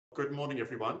Good morning,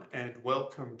 everyone, and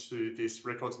welcome to this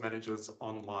Records Managers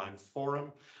Online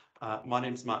Forum. My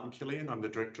name is Martin Killian. I'm the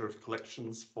Director of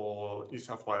Collections for New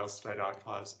South Wales State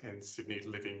Archives and Sydney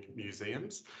Living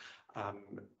Museums.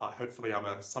 Hopefully I'm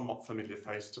a somewhat familiar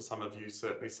face to some of you.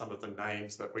 Certainly some of the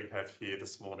names that we have here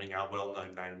this morning are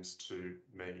well-known names to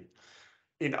me.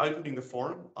 In opening the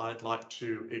forum, I'd like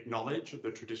to acknowledge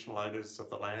the traditional owners of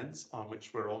the lands on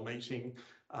which we're all meeting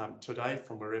today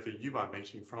from wherever you are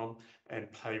meeting from,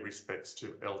 and pay respects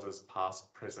to elders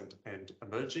past, present and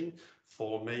emerging.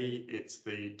 For me, it's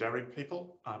the Darug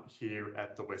people here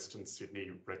at the Western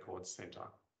Sydney Records Centre.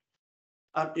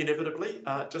 Inevitably,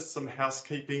 just some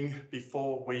housekeeping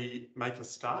before we make a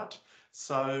start.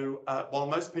 So while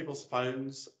most people's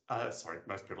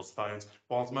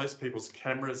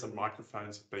cameras and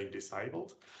microphones have been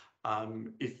disabled,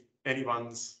 if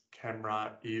anyone's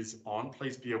camera is on,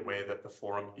 please be aware that the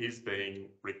forum is being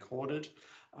recorded.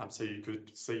 So you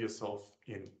could see yourself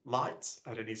in lights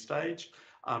at any stage.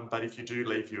 But if you do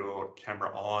leave your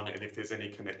camera on, and if there's any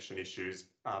connection issues,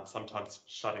 sometimes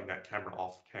shutting that camera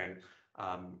off can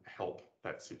help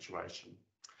that situation.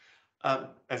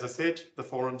 As I said, the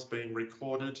forum's being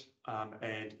recorded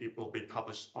and it will be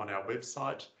published on our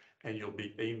website, and you'll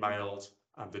be emailed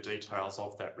the details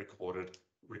of that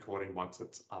recording once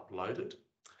it's uploaded.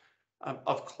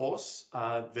 Of course,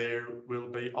 there will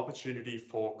be opportunity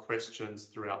for questions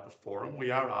throughout the forum. We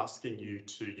are asking you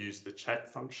to use the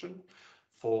chat function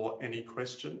for any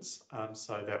questions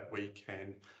so that we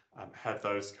can have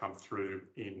those come through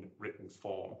in written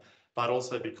form. But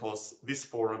also because this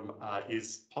forum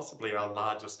is possibly our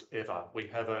largest ever. We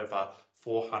have over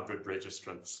 400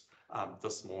 registrants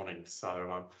this morning.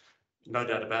 So no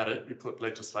doubt about it, you put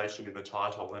legislation in the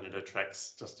title and it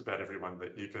attracts just about everyone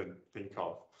that you can think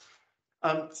of.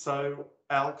 So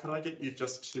Al, can I get you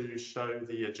just to show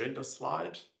the agenda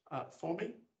slide for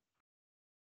me?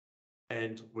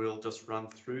 And we'll just run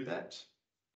through that.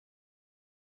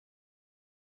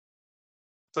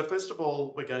 So first of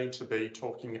all, we're going to be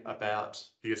talking about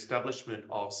the establishment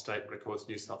of State Records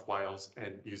New South Wales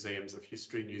and Museums of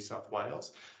History New South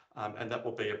Wales. And that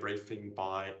will be a briefing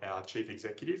by our Chief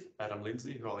Executive, Adam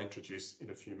Lindsay, who I'll introduce in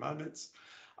a few moments.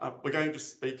 We're going to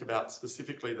speak about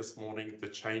specifically this morning the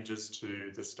changes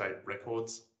to the State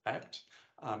Records Act,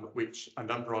 which a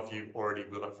number of you already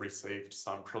will have received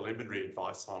some preliminary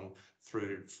advice on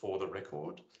through For the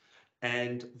Record.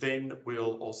 And then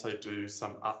we'll also do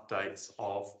some updates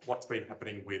of what's been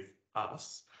happening with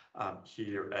us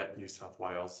here at New South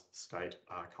Wales State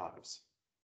Archives.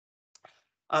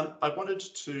 I wanted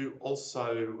to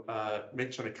also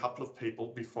mention a couple of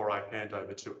people before I hand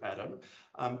over to Adam.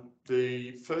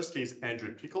 The first is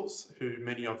Andrew Pickles, who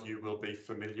many of you will be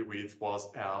familiar with, was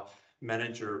our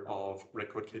Manager of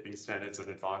Record Keeping Standards and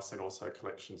Advice and also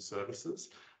Collection Services.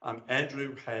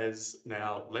 Andrew has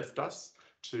now left us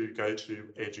to go to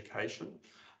education.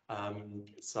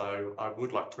 So I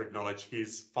would like to acknowledge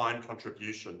his fine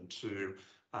contribution to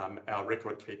our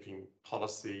record keeping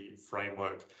policy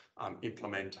framework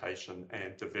implementation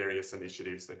and the various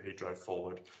initiatives that he drove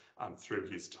forward through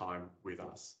his time with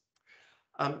us.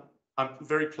 I'm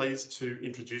very pleased to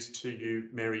introduce to you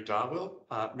Mary Darwell.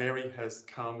 Mary has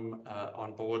come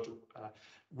on board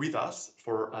with us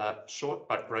for a short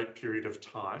but great period of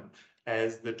time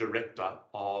as the Director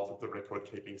of the Record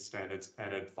Keeping Standards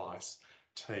and Advice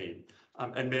team.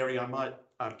 And Mary, I might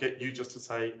get you just to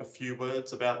say a few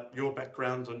words about your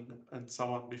background and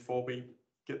so on before we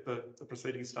get the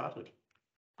proceedings started.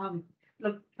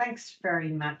 Look, thanks very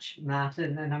much,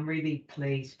 Martin, and I'm really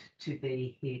pleased to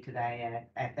be here today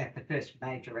at the first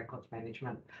major records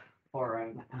management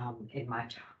forum in my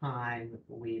time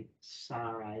with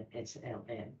SARA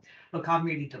SLM. Look, I'm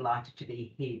really delighted to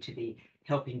be here to be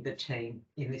helping the team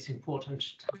in this important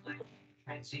time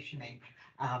transitioning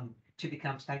to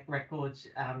become State Records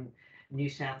New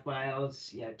South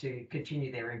Wales, to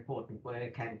continue their important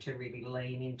work and to really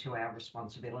lean into our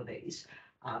responsibilities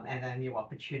and our new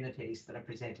opportunities that are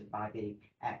presented by the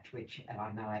Act, which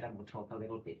I know Adam will talk a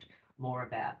little bit more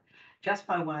about. Just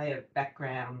by way of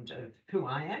background of who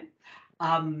I am,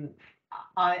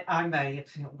 I'm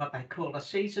what they call a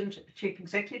seasoned chief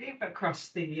executive across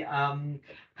the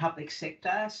public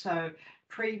sector. So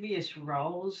previous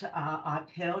roles I've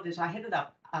held is I headed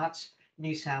up Arts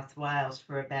New South Wales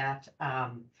for about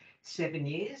 7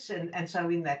 years, and so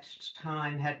in that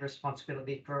time had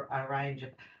responsibility for a range of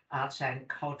arts and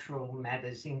cultural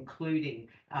matters, including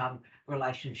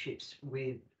relationships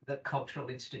with the cultural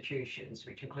institutions,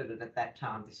 which included at that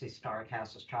time this Historic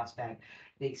Houses Trust and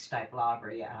the State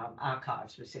Library.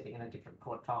 Archives were sitting in a different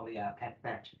portfolio at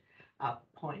that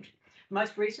point.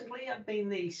 Most recently, I've been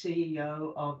the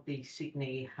CEO of the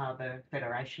Sydney Harbour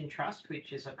Federation Trust,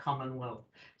 which is a Commonwealth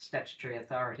statutory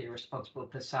authority responsible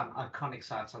for some iconic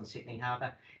sites on Sydney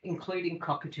Harbour, including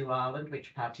Cockatoo Island,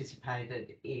 which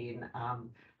participated in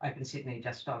Open Sydney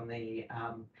just on the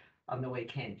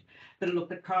weekend.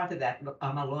 But prior to that,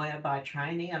 I'm a lawyer by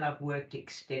training, and I've worked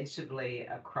extensively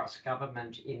across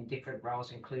government in different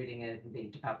roles, including in the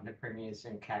Department of Premiers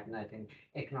and Cabinet and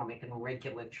economic and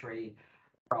regulatory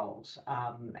roles.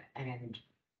 And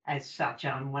as such,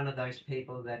 I'm one of those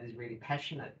people that is really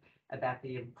passionate about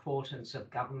the importance of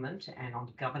government and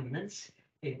on governance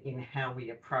in how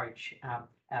we approach our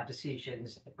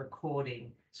decisions,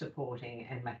 recording, supporting,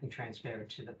 and making transparent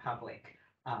to the public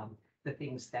the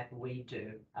things that we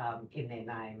do in their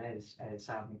name as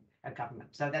a government.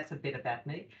 So that's a bit about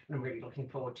me, and I'm really looking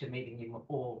forward to meeting you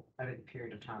all over the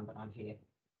period of time that I'm here.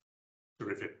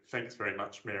 Terrific. Thanks very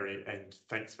much, Mary, and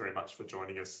thanks very much for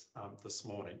joining us this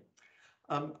morning.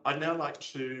 I'd now like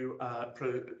to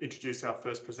introduce our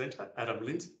first presenter, Adam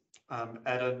Lindsay.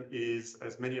 Adam is,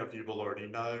 as many of you will already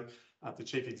know, the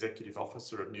Chief Executive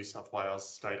Officer of New South Wales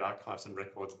State Archives and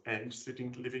Records and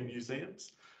Sydney Living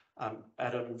Museums.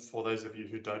 Adam, for those of you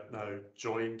who don't know,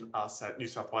 joined us at New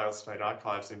South Wales State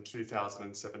Archives in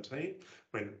 2017,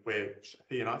 where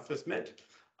he and I first met,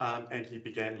 and he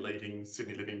began leading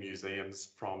Sydney Living Museums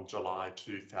from July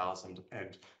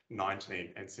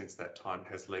 2019, and since that time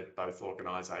has led both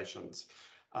organisations.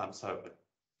 So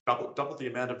double the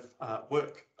amount of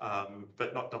work,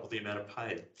 but not double the amount of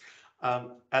pay.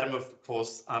 Adam, of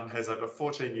course, has over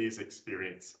 14 years'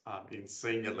 experience in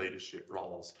senior leadership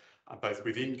roles, both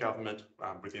within government,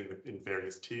 in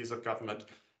various tiers of government,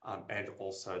 and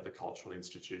also the cultural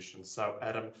institutions. So,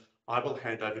 Adam, I will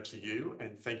hand over to you,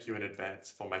 and thank you in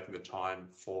advance for making the time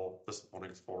for this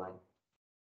morning's forum.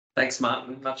 Thanks,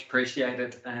 Martin. Much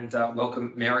appreciated, and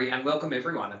welcome, Mary, and welcome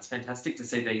everyone. It's fantastic to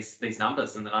see these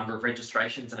numbers and the number of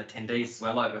registrations and attendees,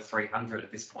 well over 300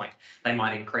 at this point. They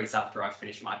might increase after I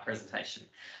finish my presentation.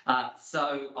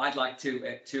 So I'd like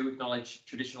to acknowledge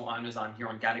traditional owners. I'm here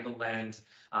on Gadigal land,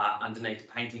 underneath a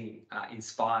painting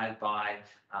inspired by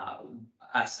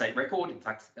a state record, in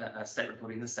fact, a state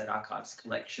record in the State Archives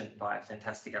collection by a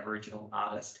fantastic Aboriginal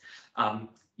artist.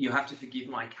 You have to forgive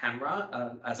my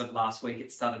camera. As of last week,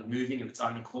 it started moving of its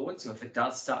own accord. So if it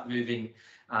does start moving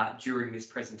during this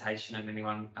presentation and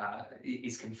anyone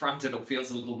is confronted or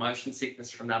feels a little motion sickness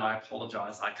from that, I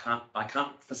apologise. I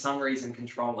can't for some reason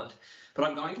control it. But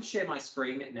I'm going to share my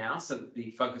screen now so that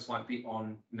the focus won't be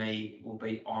on me, it will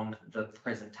be on the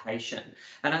presentation.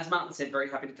 And as Martin said, very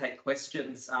happy to take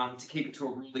questions. To keep it to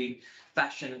a ruly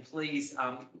fashion, please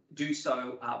do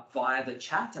so via the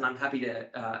chat, and I'm happy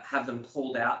to have them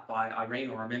called out by Irene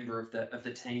or a member of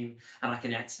the team, and I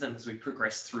can answer them as we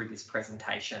progress through this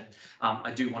presentation.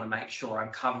 I do want to make sure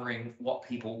I'm covering what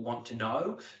people want to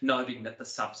know, noting that the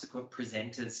subsequent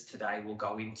presenters today will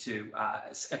go into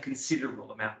a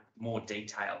considerable amount more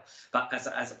detail. But as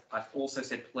I've also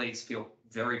said, please feel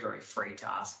very, very free to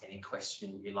ask any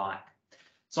question you like.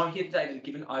 So I'm here today to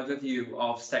give an overview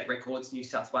of State Records New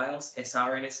South Wales,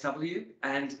 SRNSW,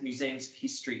 and Museums of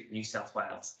History New South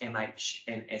Wales,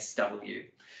 MHNSW.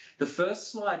 The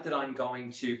first slide that I'm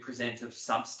going to present of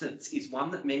substance is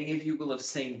one that many of you will have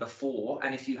seen before,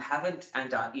 and if you haven't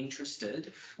and are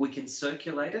interested, we can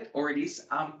circulate it, or it is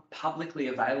publicly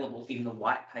available in the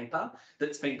white paper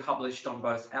that's been published on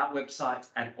both our website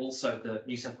and also the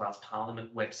New South Wales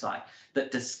Parliament website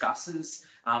that discusses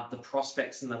the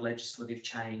prospects and the legislative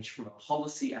change from a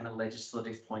policy and a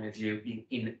legislative point of view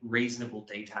in reasonable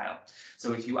detail.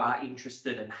 So if you are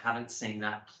interested and haven't seen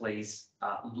that, please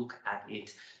look at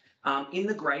it. In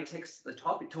the grey text at the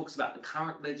top, it talks about the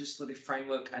current legislative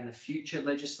framework and the future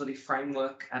legislative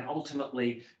framework, and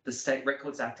ultimately the State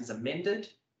Records Act is amended,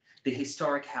 the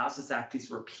Historic Houses Act is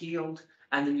repealed,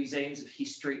 and the Museums of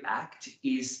History Act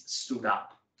is stood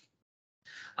up.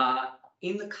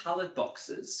 In the coloured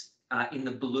boxes, in the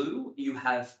blue, you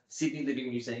have Sydney Living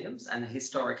Museums and the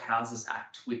Historic Houses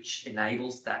Act, which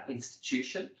enables that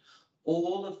institution.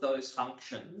 All of those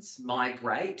functions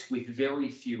migrate with very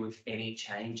few, if any,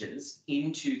 changes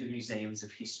into the Museums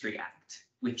of History Act,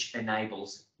 which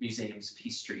enables Museums of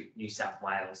History New South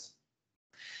Wales.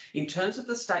 In terms of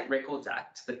the State Records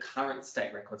Act, the current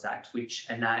State Records Act, which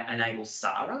enables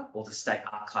SARA, or the State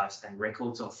Archives and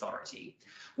Records Authority,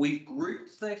 we've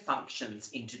grouped their functions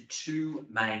into two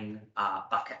main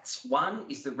buckets. One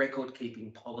is the record-keeping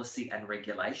policy and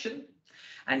regulation,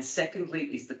 and secondly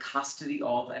is the custody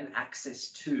of and access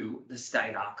to the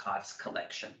State Archives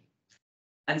collection.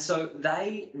 And so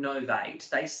they novate,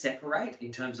 they separate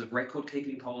in terms of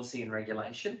record-keeping policy and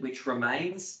regulation, which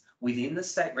remains within the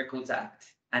State Records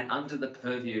Act and under the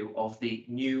purview of the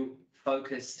new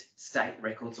focused State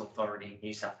Records Authority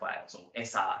New South Wales, or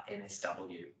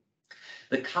SRNSW.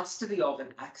 The custody of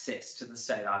and access to the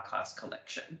State Archives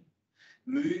collection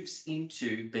moves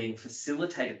into being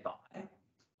facilitated by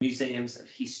Museums of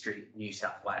History New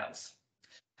South Wales.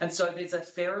 And so there's a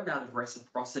fair amount of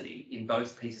reciprocity in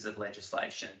both pieces of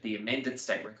legislation. The amended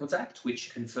State Records Act,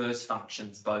 which confers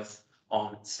functions both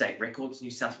on State Records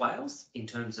New South Wales in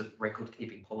terms of record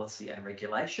keeping policy and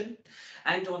regulation,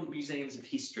 and on Museums of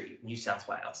History New South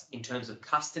Wales in terms of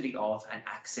custody of and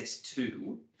access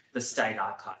to the State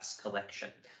Archives collection.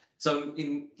 So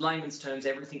in layman's terms,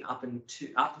 everything up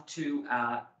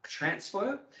to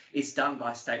transfer is done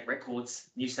by State Records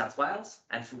New South Wales,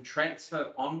 and from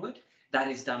transfer onward, that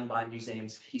is done by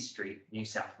Museums of History New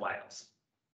South Wales.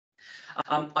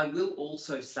 I will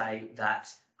also say that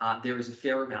there is a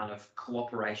fair amount of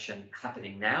cooperation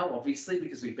happening now, obviously,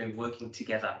 because we've been working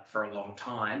together for a long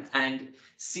time, and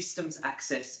systems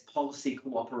access, policy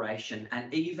cooperation,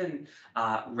 and even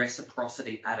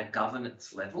reciprocity at a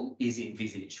governance level is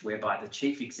envisaged, whereby the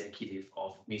Chief Executive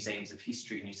of Museums of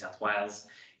History New South Wales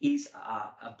is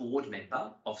a board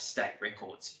member of State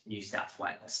Records New South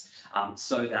Wales,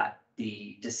 so that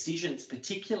the decisions,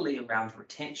 particularly around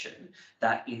retention,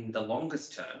 that in the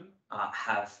longest term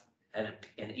have an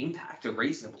impact, a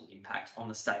reasonable impact on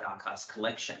the State Archives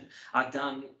collection, are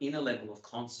done in a level of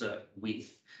concert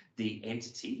with the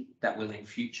entity that will in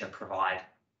future provide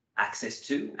access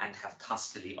to and have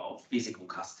custody of, physical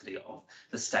custody of,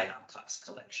 the State Archives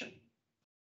collection.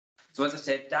 So as I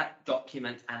said, that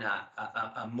document and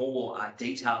a more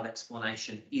detailed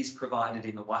explanation is provided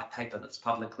in the white paper that's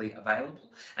publicly available.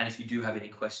 And if you do have any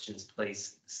questions,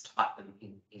 please type them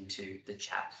into the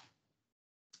chat.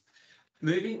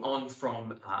 Moving on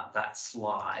from that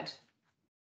slide,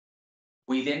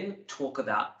 we then talk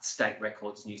about State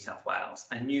Records New South Wales,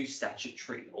 a new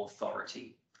statutory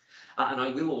authority. And I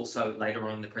will also later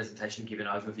on in the presentation give an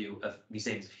overview of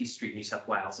Museums of History New South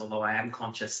Wales, although I am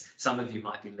conscious some of you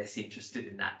might be less interested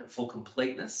in that, but for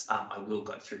completeness, I will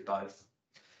go through both.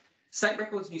 State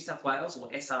Records New South Wales, or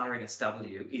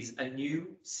SRNSW, is a new,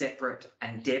 separate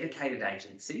and dedicated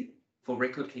agency for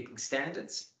record keeping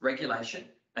standards, regulation,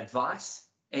 advice,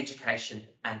 education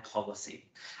and policy.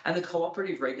 And the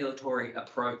cooperative regulatory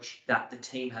approach that the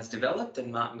team has developed,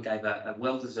 and Martin gave a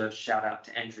well-deserved shout out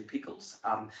to Andrew Pickles,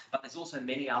 but there's also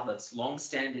many others,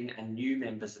 long-standing and new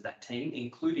members of that team,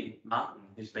 including Martin,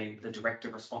 who's been the director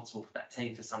responsible for that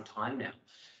team for some time now,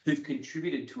 who've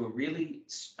contributed to a really,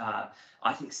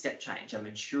 I think, step change, a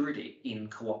maturity in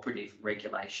cooperative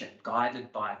regulation,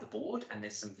 guided by the board. And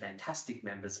there's some fantastic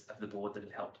members of the board that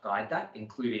have helped guide that,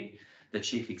 including the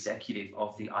Chief Executive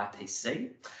of the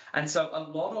IPC. And so a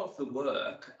lot of the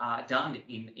work done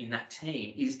in that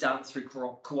team is done through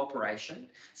cooperation,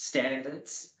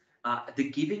 standards, the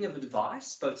giving of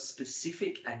advice, both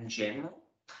specific and general,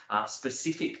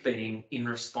 specific being in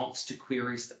response to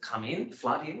queries that come in,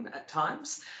 flood in at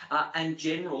times, and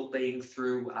general being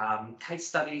through case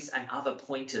studies and other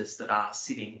pointers that are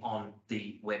sitting on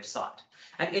the website.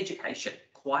 And education,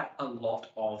 quite a lot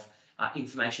of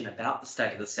information about the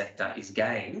state of the sector is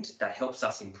gained that helps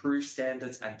us improve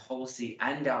standards and policy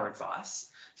and our advice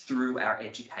through our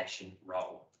education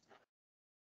role.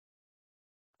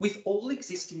 With all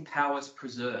existing powers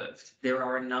preserved, there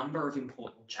are a number of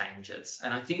important changes.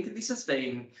 And I think that this has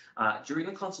been, during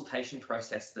the consultation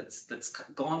process that's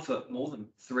gone for more than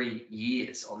 3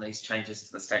 years on these changes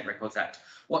to the State Records Act,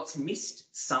 what's missed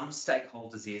some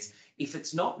stakeholders is if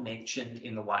it's not mentioned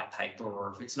in the white paper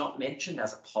or if it's not mentioned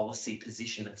as a policy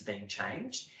position that's being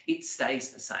changed, it stays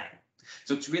the same.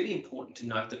 So it's really important to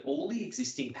note that all the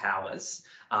existing powers,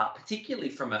 particularly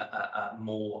from a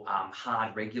more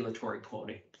hard regulatory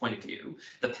point of view,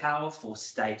 the power for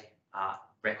state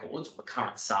records, or the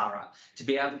current SARA, to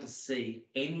be able to see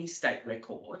any state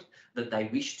record that they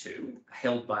wish to,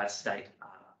 held by a state,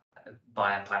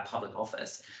 by a public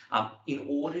office, in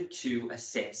order to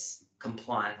assess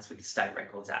compliance with the State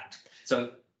Records Act.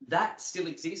 So that still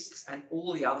exists, and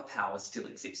all the other powers still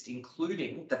exist,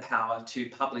 including the power to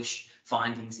publish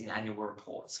findings in annual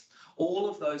reports. All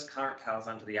of those current powers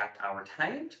under the Act are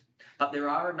retained, but there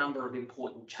are a number of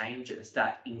important changes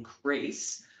that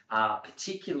increase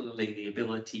particularly the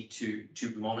ability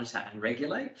to monitor and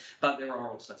regulate, but there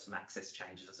are also some access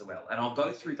changes as well. And I'll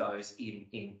go through those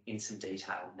in some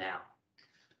detail now.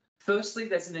 Firstly,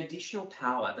 there's an additional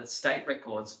power that state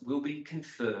records will be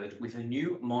conferred with a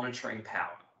new monitoring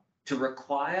power to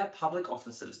require public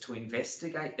officers to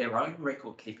investigate their own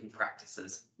record keeping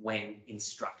practices when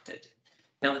instructed.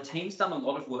 Now, the team's done a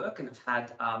lot of work and have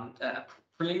had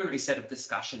preliminary set of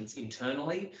discussions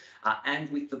internally and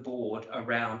with the board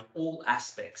around all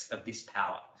aspects of this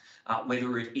power,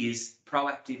 whether it is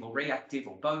proactive or reactive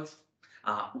or both,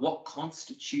 what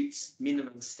constitutes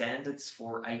minimum standards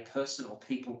for a person or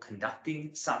people conducting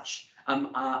such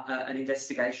an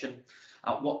investigation,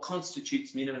 what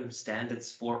constitutes minimum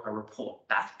standards for a report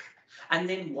back, and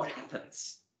then what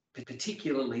happens,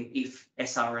 particularly if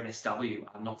SRNSW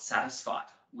are not satisfied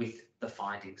with the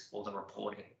findings or the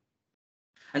reporting.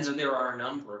 And so there are a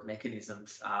number of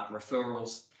mechanisms,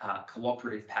 referrals,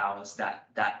 cooperative powers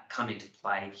that come into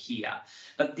play here.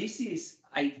 But this is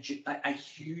a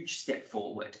huge step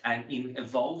forward, and in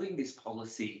evolving this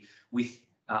policy with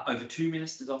over 2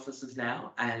 ministers' offices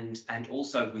now, and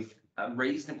also with a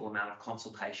reasonable amount of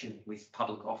consultation with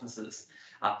public officers,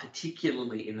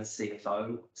 particularly in the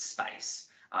CFO space,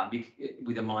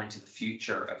 with a mind to the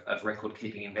future of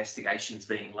record-keeping investigations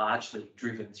being largely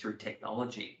driven through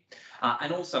technology.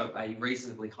 And also a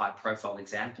reasonably high-profile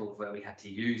example of where we had to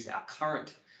use our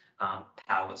current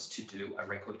powers to do a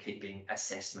record-keeping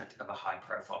assessment of a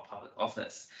high-profile public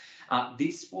office.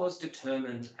 This was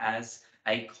determined as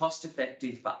a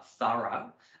cost-effective but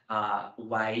thorough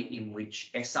way in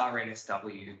which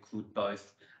SRNSW could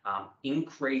both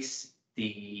increase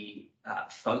the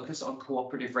focus on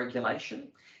cooperative regulation,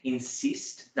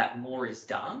 insist that more is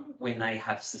done when they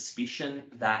have suspicion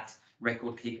that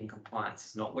record-keeping compliance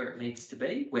is not where it needs to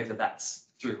be, whether that's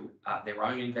through their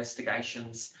own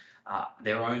investigations,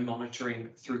 their own monitoring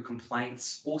through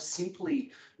complaints, or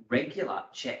simply regular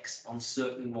checks on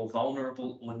certain more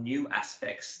vulnerable or new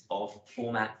aspects of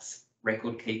formats,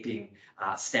 record-keeping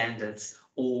standards,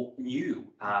 or new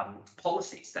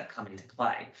policies that come into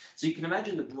play. So you can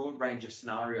imagine the broad range of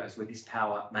scenarios where this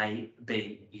power may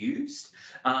be used.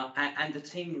 And the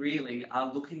team really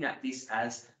are looking at this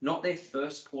as not their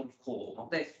first port of call, not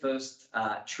their first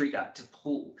trigger to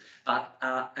pull, but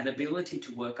an ability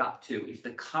to work up to if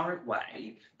the current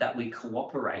way that we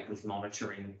cooperate with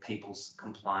monitoring people's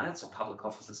compliance or public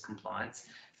officers' compliance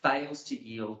fails to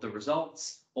yield the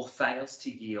results or fails to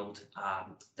yield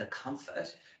the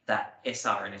comfort that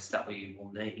SRNSW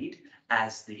will need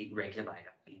as the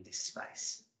regulator in this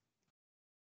space.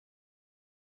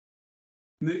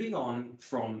 Moving on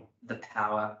from the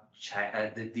power,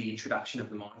 the introduction of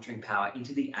the monitoring power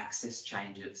into the access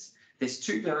changes, there's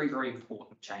two very, very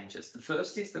important changes. The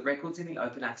first is that records in the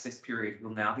open access period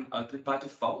will now be open by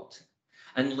default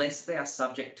unless they are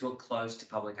subject to a closed to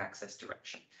public access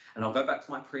direction. And I'll go back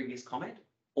to my previous comment.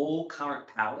 All current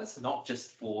powers, not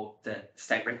just for the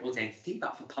state records entity,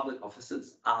 but for public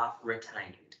officers, are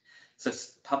retained. So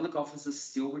public officers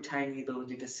still retain the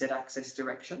ability to set access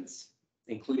directions,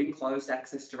 including closed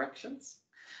access directions.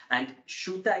 And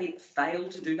should they fail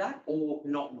to do that or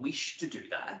not wish to do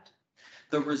that,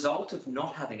 the result of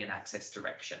not having an access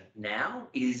direction now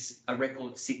is a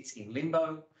record sits in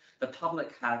limbo. The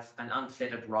public have an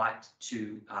unfettered right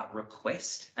to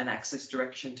request an access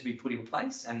direction to be put in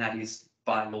place, and that is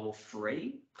by law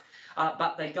free,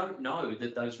 but they don't know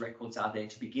that those records are there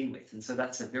to begin with. And so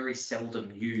that's a very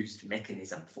seldom used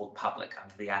mechanism for the public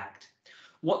under the Act.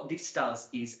 What this does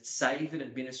is save an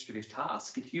administrative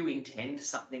task. If you intend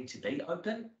something to be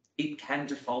open, it can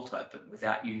default open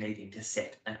without you needing to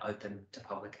set an open to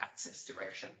public access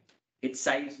direction. It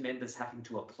saves members having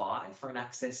to apply for an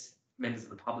access, members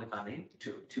of the public, I mean,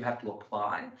 to have to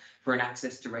apply for an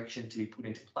access direction to be put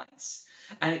into place.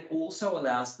 And it also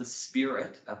allows the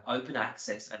spirit of open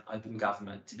access and open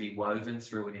government to be woven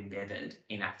through and embedded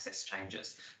in access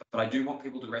changes. But I do want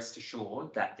people to rest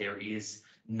assured that there is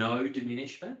no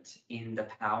diminishment in the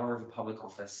power of a public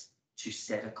office to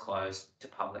set a closed to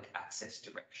public access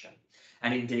direction.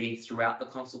 And indeed, throughout the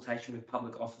consultation with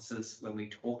public officers, when we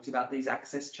talked about these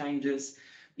access changes,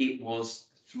 it was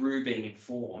through being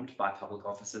informed by public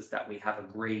officers that we have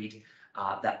agreed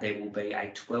that there will be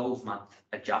a 12-month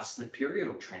adjustment period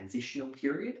or transitional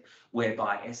period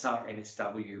whereby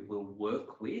SRNSW will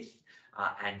work with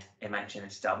and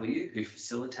MHNSW, who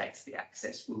facilitates the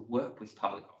access, will work with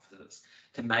public officers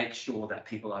to make sure that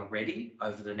people are ready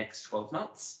over the next 12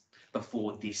 months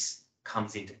before this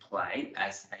comes into play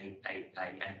as an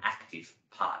active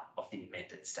part of the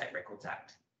amended State Records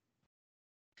Act.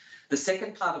 The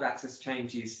second part of access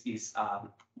change is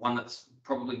one that's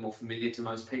probably more familiar to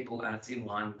most people, and it's in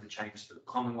line with the changes that the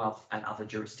Commonwealth and other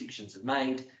jurisdictions have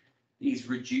made, is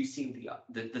reducing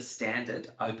the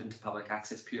standard open to public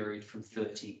access period from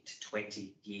 30 to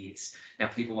 20 years. Now,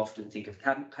 people often think of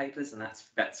cabinet papers, and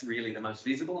that's really the most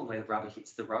visible and where the rubber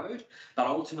hits the road. But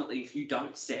ultimately, if you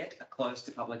don't set a closed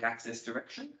to public access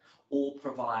direction or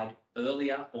provide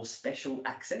earlier or special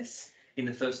access in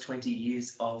the first 20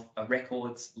 years of a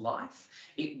record's life.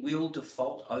 It will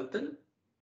default open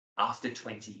after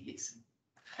 20 years.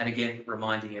 And again,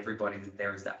 reminding everybody that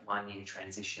there is that 1-year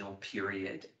transitional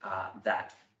period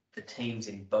that the teams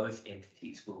in both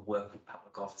entities will work with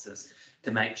public officers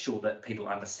to make sure that people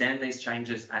understand these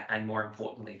changes and more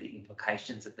importantly, the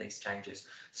implications of these changes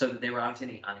so that there aren't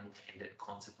any unintended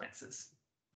consequences.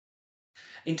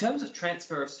 In terms of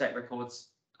transfer of state records,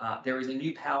 there is a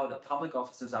new power that public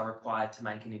officers are required to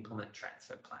make and implement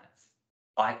transfer plans.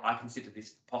 I consider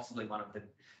this possibly one of the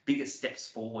biggest steps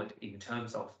forward in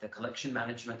terms of the collection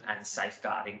management and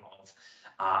safeguarding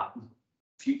of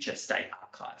future state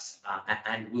archives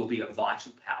and will be a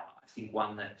vital power. I think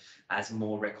one that, as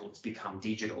more records become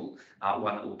digital,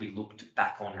 one that will be looked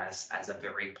back on as a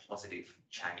very positive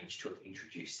change to have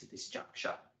introduced at this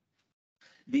juncture.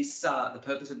 This, the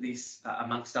purpose of this,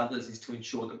 amongst others, is to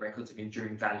ensure that records of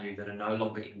enduring value that are no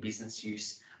longer in business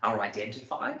use are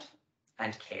identified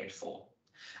and cared for.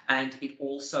 And it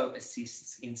also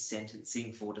assists in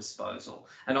sentencing for disposal.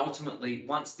 And ultimately,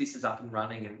 once this is up and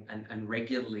running and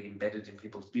regularly embedded in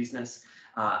people's business,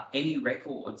 any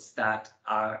records that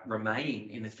remain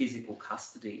in the physical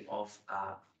custody of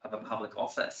a public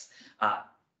office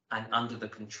and under the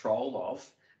control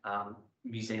of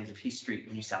Museums of History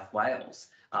New South Wales,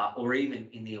 or even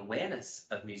in the awareness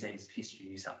of Museums of History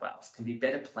New South Wales, can be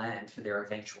better planned for their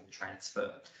eventual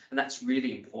transfer. And that's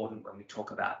really important when we talk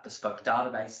about bespoke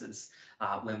databases,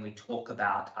 when we talk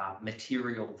about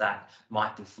material that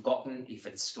might be forgotten if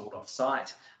it's stored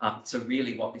off-site. So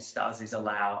really what this does is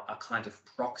allow a kind of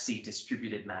proxy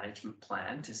distributed management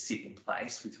plan to sit in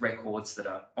place with records that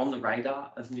are on the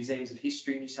radar of Museums of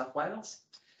History New South Wales,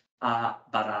 but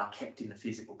are kept in the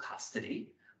physical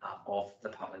custody of the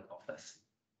public office.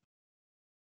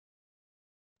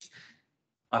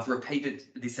 I've repeated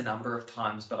this a number of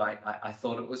times, but I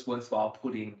thought it was worthwhile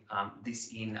putting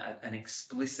this in an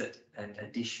explicit and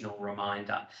additional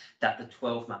reminder that the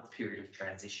 12-month period of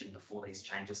transition before these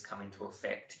changes come into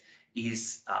effect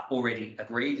is already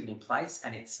agreed and in place,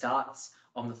 and it starts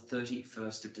on the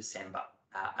 31st of December,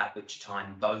 at which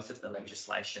time both of the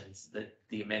legislations,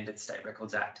 the amended State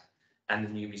Records Act and the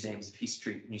new Museums of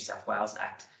History New South Wales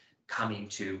Act, come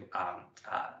into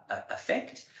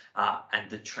effect, and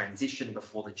the transition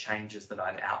before the changes that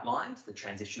I've outlined, the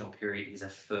transitional period is a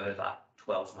further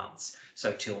 12 months,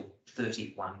 so till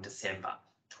 31 December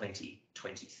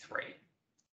 2023.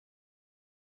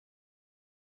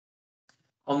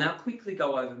 I'll now quickly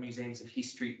go over Museums of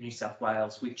History New South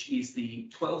Wales, which is the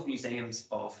 12 museums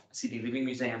of Sydney Living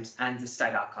Museums and the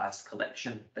State Archives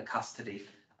collection, the custody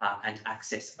and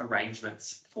access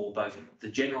arrangements for both the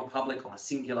general public on a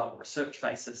singular or research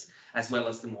basis, as well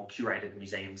as the more curated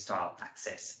museum style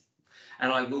access.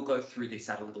 And I will go through this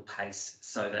at a little pace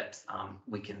so that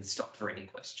we can stop for any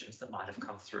questions that might have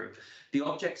come through. The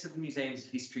objects of the Museums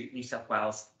of History New South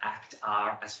Wales Act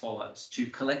are as follows: to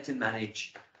collect and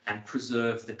manage and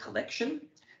preserve the collection.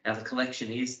 Now, the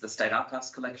collection is the State Archives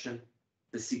collection,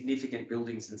 the significant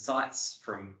buildings and sites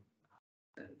from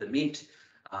the Mint,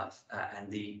 and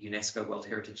the UNESCO World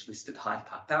Heritage listed Hyde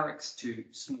Park Barracks to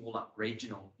smaller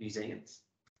regional museums,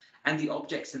 and the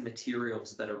objects and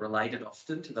materials that are related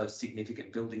often to those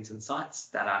significant buildings and sites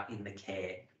that are in the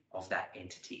care of that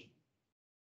entity.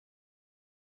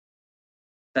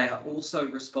 They are also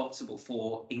responsible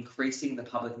for increasing the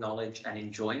public knowledge and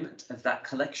enjoyment of that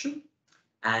collection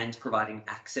and providing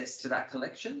access to that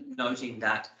collection, noting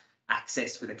that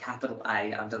access with a capital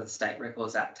A under the State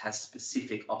Records Act has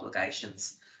specific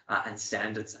obligations and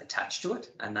standards attached to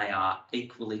it, and they are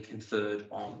equally conferred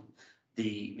on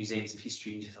the Museums of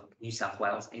History New South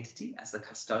Wales entity as the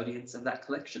custodians of that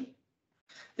collection.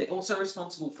 They're also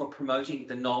responsible for promoting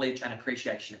the knowledge and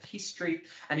appreciation of history,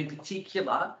 and in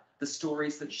particular, the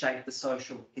stories that shape the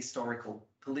social, historical,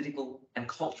 political and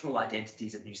cultural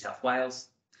identities of New South Wales.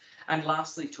 And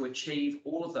lastly, to achieve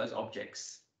all of those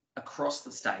objects across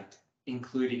the state,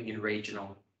 including in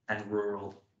regional and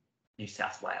rural New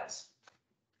South Wales.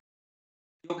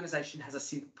 The organisation has a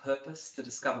simple purpose: to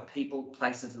discover people,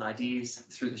 places and ideas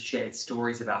through the shared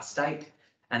stories of our state,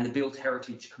 and the built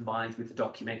heritage combined with the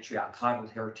documentary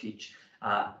archival heritage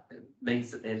means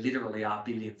that there literally are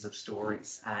billions of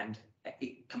stories, and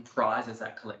it comprises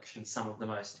that collection some of the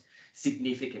most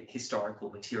significant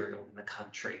historical material in the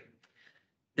country.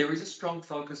 There is a strong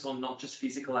focus on not just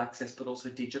physical access but also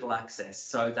digital access,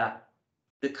 so that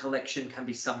the collection can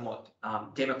be somewhat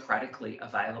democratically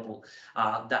available.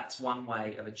 That's one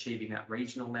way of achieving that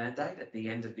regional mandate at the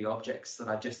end of the objects that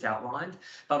I just outlined,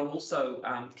 but also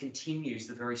continues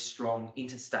the very strong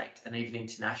interstate and even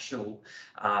international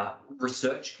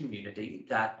research community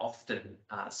that often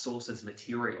sources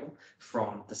material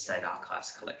from the State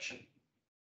Archives collection.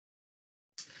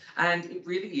 And it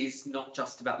really is not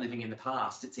just about living in the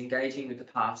past, it's engaging with the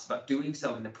past, but doing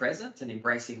so in the present and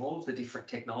embracing all of the different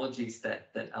technologies that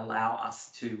allow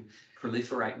us to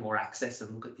proliferate more access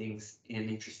and look at things in an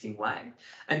interesting way,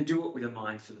 and do it with a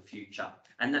mind for the future.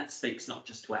 And that speaks not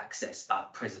just to access,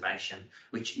 but preservation,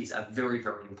 which is a very,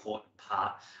 very important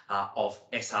part of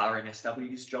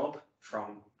SRNSW's job,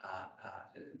 from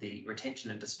the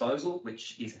retention and disposal,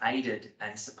 which is aided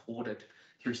and supported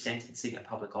through sentencing at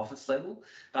public office level,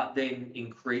 but then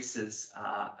increases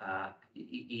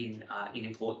in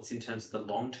importance in terms of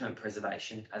the long-term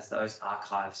preservation as those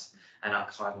archives and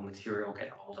archival material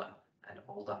get older and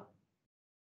older.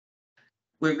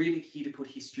 We're really here to put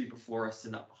history before us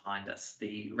and not behind us.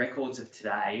 The records of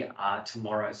today are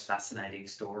tomorrow's fascinating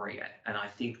story. And I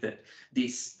think that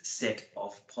this set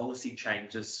of policy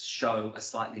changes show a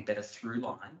slightly better through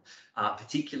line,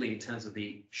 particularly in terms of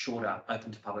the shorter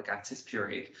open to public access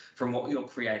period. From what you're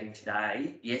creating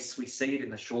today, yes, we see it in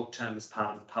the short term as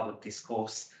part of the public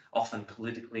discourse, often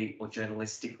politically or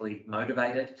journalistically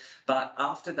motivated. But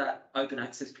after that open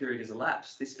access period has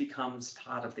elapsed, this becomes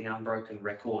part of the unbroken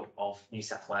record of New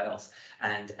South Wales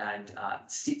and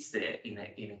sits there in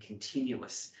a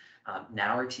continuous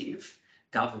narrative,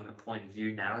 government point of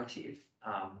view narrative,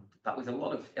 but with a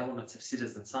lot of elements of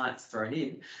citizen science thrown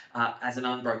in as an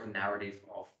unbroken narrative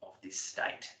of this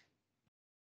state.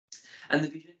 And the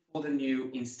vision for the new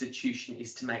institution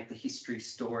is to make the history,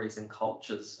 stories and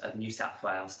cultures of New South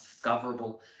Wales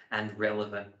discoverable and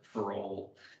relevant for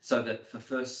all, so that for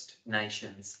First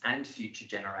Nations and future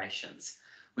generations,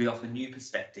 we offer new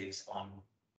perspectives on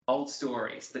old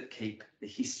stories that keep the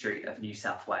history of New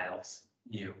South Wales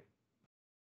new.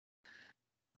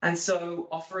 And so,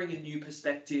 offering a new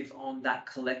perspective on that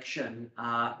collection,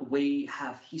 we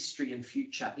have history and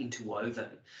future interwoven.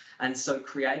 And so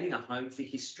creating a home for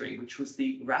history, which was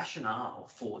the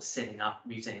rationale for setting up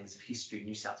Museums of History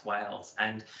New South Wales,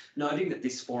 and noting that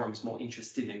this forum is more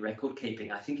interested in record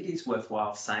keeping, I think it is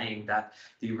worthwhile saying that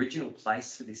the original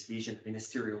place for this vision at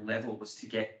ministerial level was to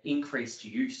get increased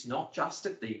use, not just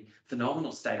of the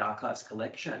phenomenal State Archives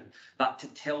collection, but to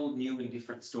tell new and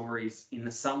different stories in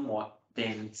the somewhat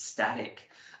then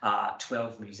static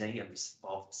 12 museums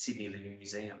of Sydney Living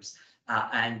Museums.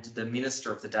 And the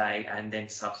minister of the day and then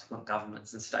subsequent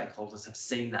governments and stakeholders have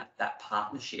seen that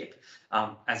partnership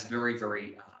as very,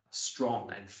 very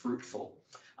strong and fruitful.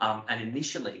 And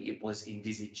initially it was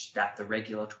envisaged that the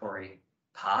regulatory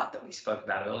part that we spoke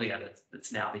about earlier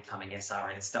that's now becoming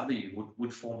SRNSW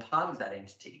would form part of that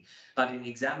entity. But in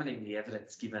examining the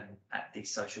evidence given at the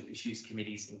Social Issues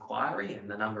Committee's inquiry and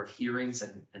the number of hearings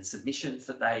and submissions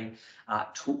that they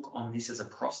took on this as a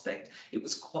prospect, it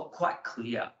was quite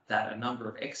clear that a number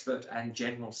of expert and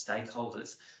general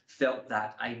stakeholders felt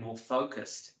that a more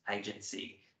focused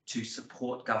agency to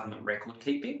support government record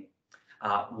keeping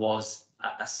was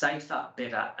a safer,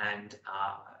 better and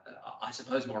I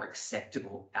suppose more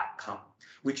acceptable outcome,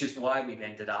 which is why we've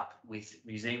ended up with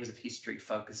Museums of History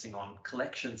focusing on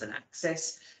collections and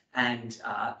access and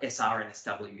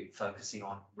SRNSW focusing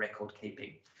on record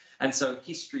keeping. And so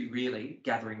history really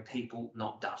gathering people,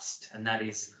 not dust. And that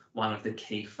is one of the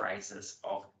key phrases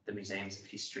of the Museums of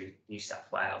History New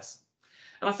South Wales.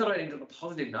 And I thought I'd end on a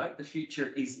positive note. The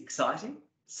future is exciting.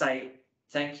 Say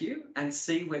thank you and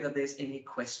see whether there's any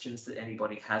questions that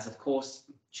anybody has. Of course,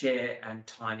 chair and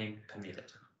timing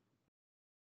permitted.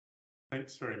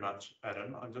 Thanks very much,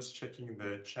 Adam. I'm just checking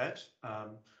the chat.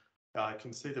 I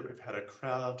can see that we've had a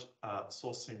crowd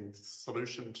sourcing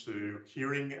solution to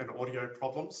hearing and audio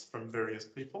problems from various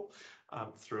people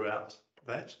throughout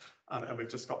that. And we've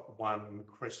just got one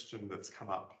question that's come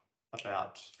up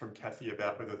from Kathy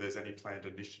about whether there's any planned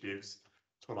initiatives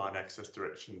to align access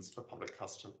directions for public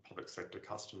sector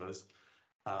customers.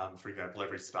 For example,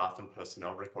 every staff and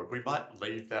personnel record. We might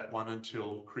leave that one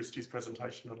until Christie's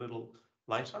presentation a little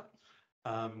later.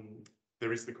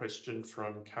 There is the question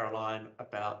from Caroline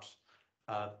about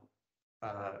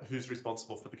who's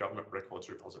responsible for the government records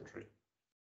repository.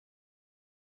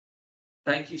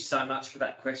 Thank you so much for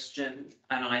that question.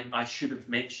 And I should have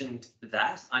mentioned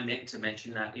that. I meant to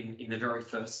mention that in the very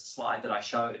first slide that I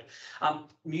showed.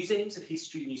 Museums of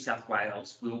History New South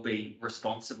Wales will be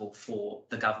responsible for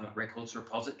the government records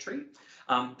repository.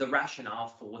 The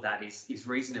rationale for that is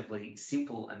reasonably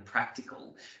simple and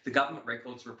practical. The Government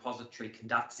Records Repository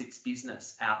conducts its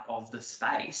business out of the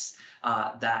space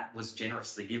that was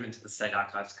generously given to the State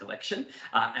Archives collection,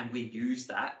 and we use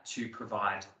that to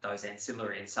provide those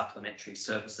ancillary and supplementary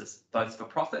services, both for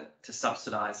profit to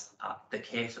subsidise the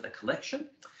care for the collection.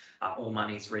 All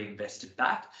money is reinvested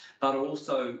back, but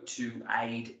also to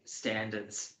aid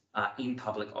standards in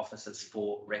public offices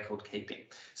for record keeping.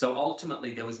 So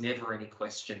ultimately, there was never any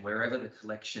question wherever the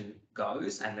collection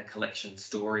goes and the collection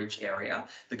storage area,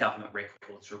 the Government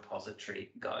Records Repository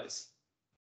goes.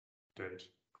 Indeed,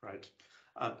 great.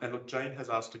 And look, Jane has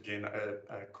asked again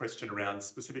a question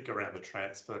specific around the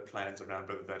transfer plans, around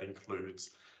whether that includes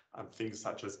things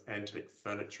such as antique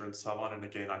furniture and so on. And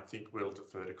again, I think we'll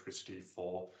defer to Christy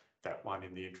for that one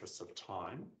in the interest of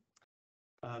time.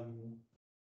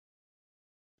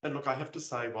 And look, I have to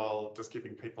say, while just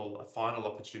giving people a final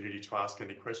opportunity to ask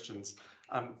any questions,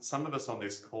 some of us on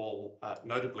this call,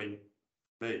 notably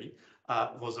me,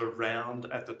 was around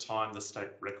at the time the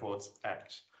State Records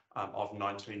Act of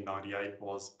 1998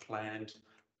 was planned,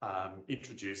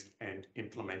 introduced and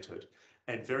implemented.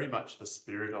 And very much the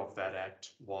spirit of that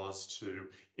act was to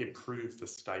improve the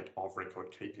state of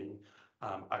record keeping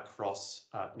across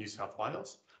New South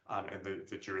Wales and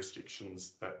the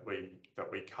jurisdictions that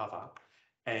we cover.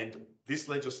 And this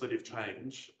legislative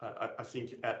change, I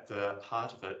think at the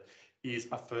heart of it, is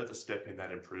a further step in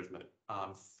that improvement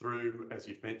through, as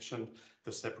you've mentioned,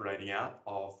 the separating out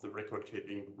of the record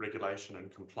keeping regulation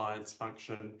and compliance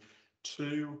function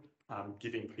to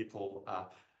giving people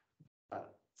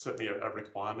certainly a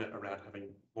requirement around having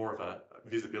more of a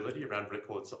visibility around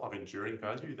records of enduring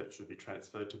value that should be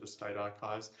transferred to the State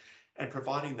Archives, and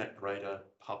providing that greater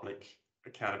public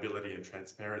accountability and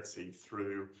transparency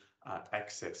through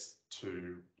access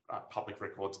to public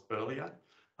records earlier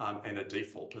and a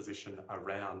default position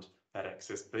around that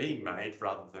access being made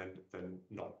rather than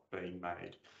not being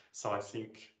made. So I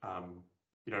think,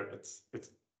 you know, it's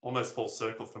almost full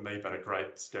circle for me, but a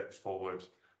great step forward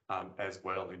as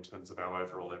well in terms of our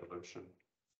overall evolution.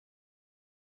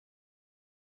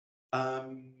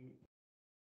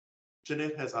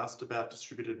 Jeanette has asked about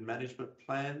distributed management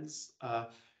plans.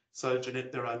 So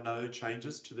Jeanette, there are no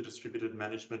changes to the distributed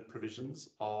management provisions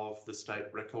of the State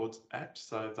Records Act,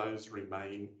 so those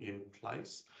remain in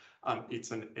place.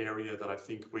 It's an area that I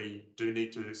think we do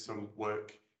need to do some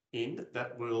work in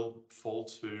that will fall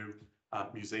to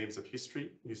Museums of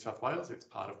History New South Wales. It's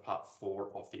part of Part 4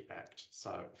 of the Act,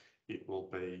 so it will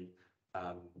be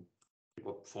it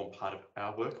will form part of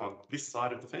our work on this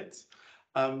side of the fence.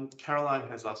 Caroline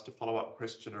has asked a follow-up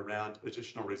question around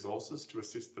additional resources to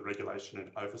assist the regulation and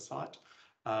oversight.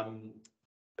 Adam,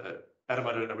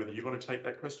 I don't know whether you want to take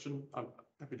that question. I'm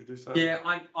happy to do so. Yeah,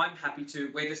 I'm happy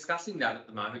to. We're discussing that at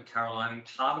the moment, Caroline.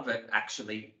 Part of it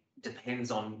actually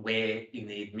depends on where in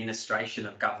the administration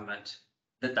of government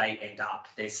that they end up.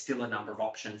 There's still a number of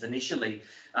options. Initially,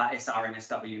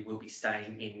 SRNSW will be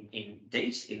staying in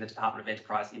DEET, in the Department of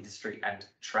Enterprise, Industry and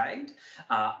Trade,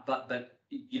 but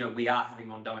you know, we are having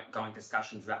ongoing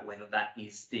discussions about whether that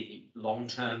is the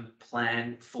long-term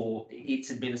plan for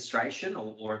its administration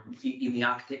or in the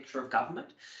architecture of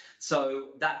government. So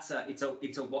that's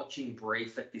it's a watching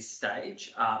brief at this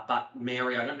stage. But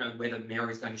Mary, I don't know whether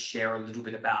Mary's going to share a little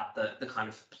bit about the kind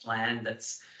of plan that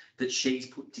she's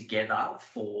put together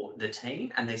for the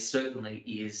team, and there certainly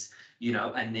is, you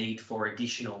know, a need for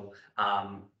additional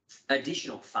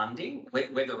funding,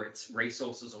 whether it's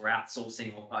resources or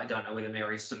outsourcing, or I don't know whether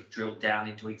Mary's sort of drilled down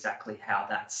into exactly how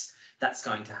that's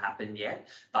going to happen yet,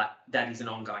 but that is an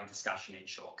ongoing discussion in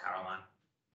short, Caroline.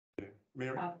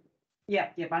 Mary? Yeah,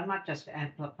 I might just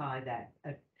amplify that.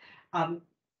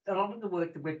 A lot of the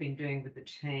work that we've been doing with the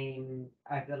team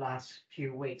over the last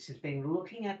few weeks has been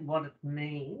looking at what it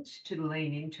means to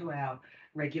lean into our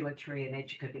regulatory and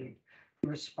educative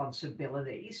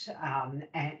responsibilities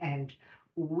and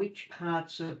which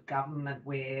parts of government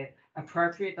we're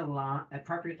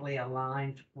appropriately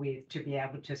aligned with to be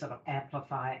able to sort of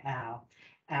amplify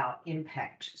our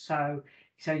impact. So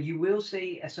you will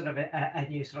see a sort of a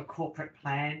new sort of corporate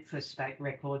plan for State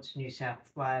Records New South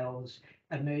Wales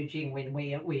emerging when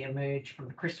we emerge from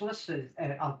the chrysalis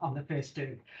on the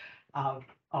 1st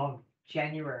of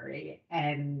January.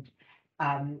 And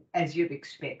as you'd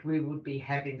expect, we would be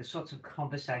having the sorts of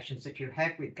conversations that you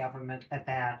have with government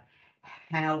about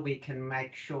how we can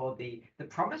make sure the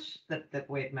promise that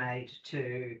we've made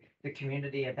to the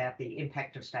community about the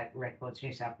impact of State Records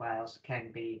New South Wales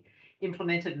can be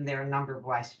implemented. And there are a number of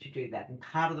ways that you do that. And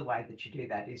part of the way that you do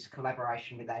that is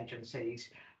collaboration with agencies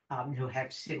who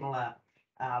have similar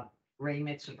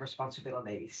remits and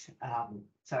responsibilities.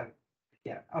 So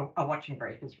a watching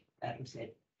brief, as Adam said.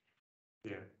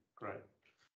 Yeah, great.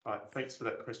 Right, thanks for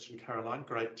that question, Caroline.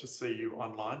 Great to see you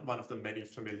online, one of the many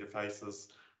familiar faces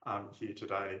here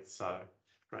today. So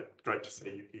great to see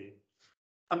you here.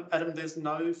 Adam, there's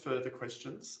no further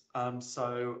questions.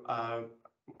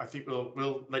 I think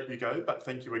we'll let you go, but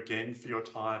thank you again for your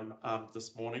time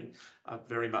this morning.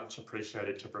 Very much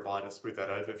appreciated to provide us with that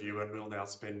overview, and we'll now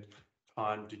spend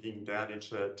time digging down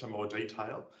into more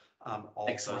detail of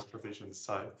Excellent. those provisions.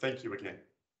 So thank you again.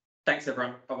 Thanks,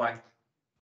 everyone. Bye-bye.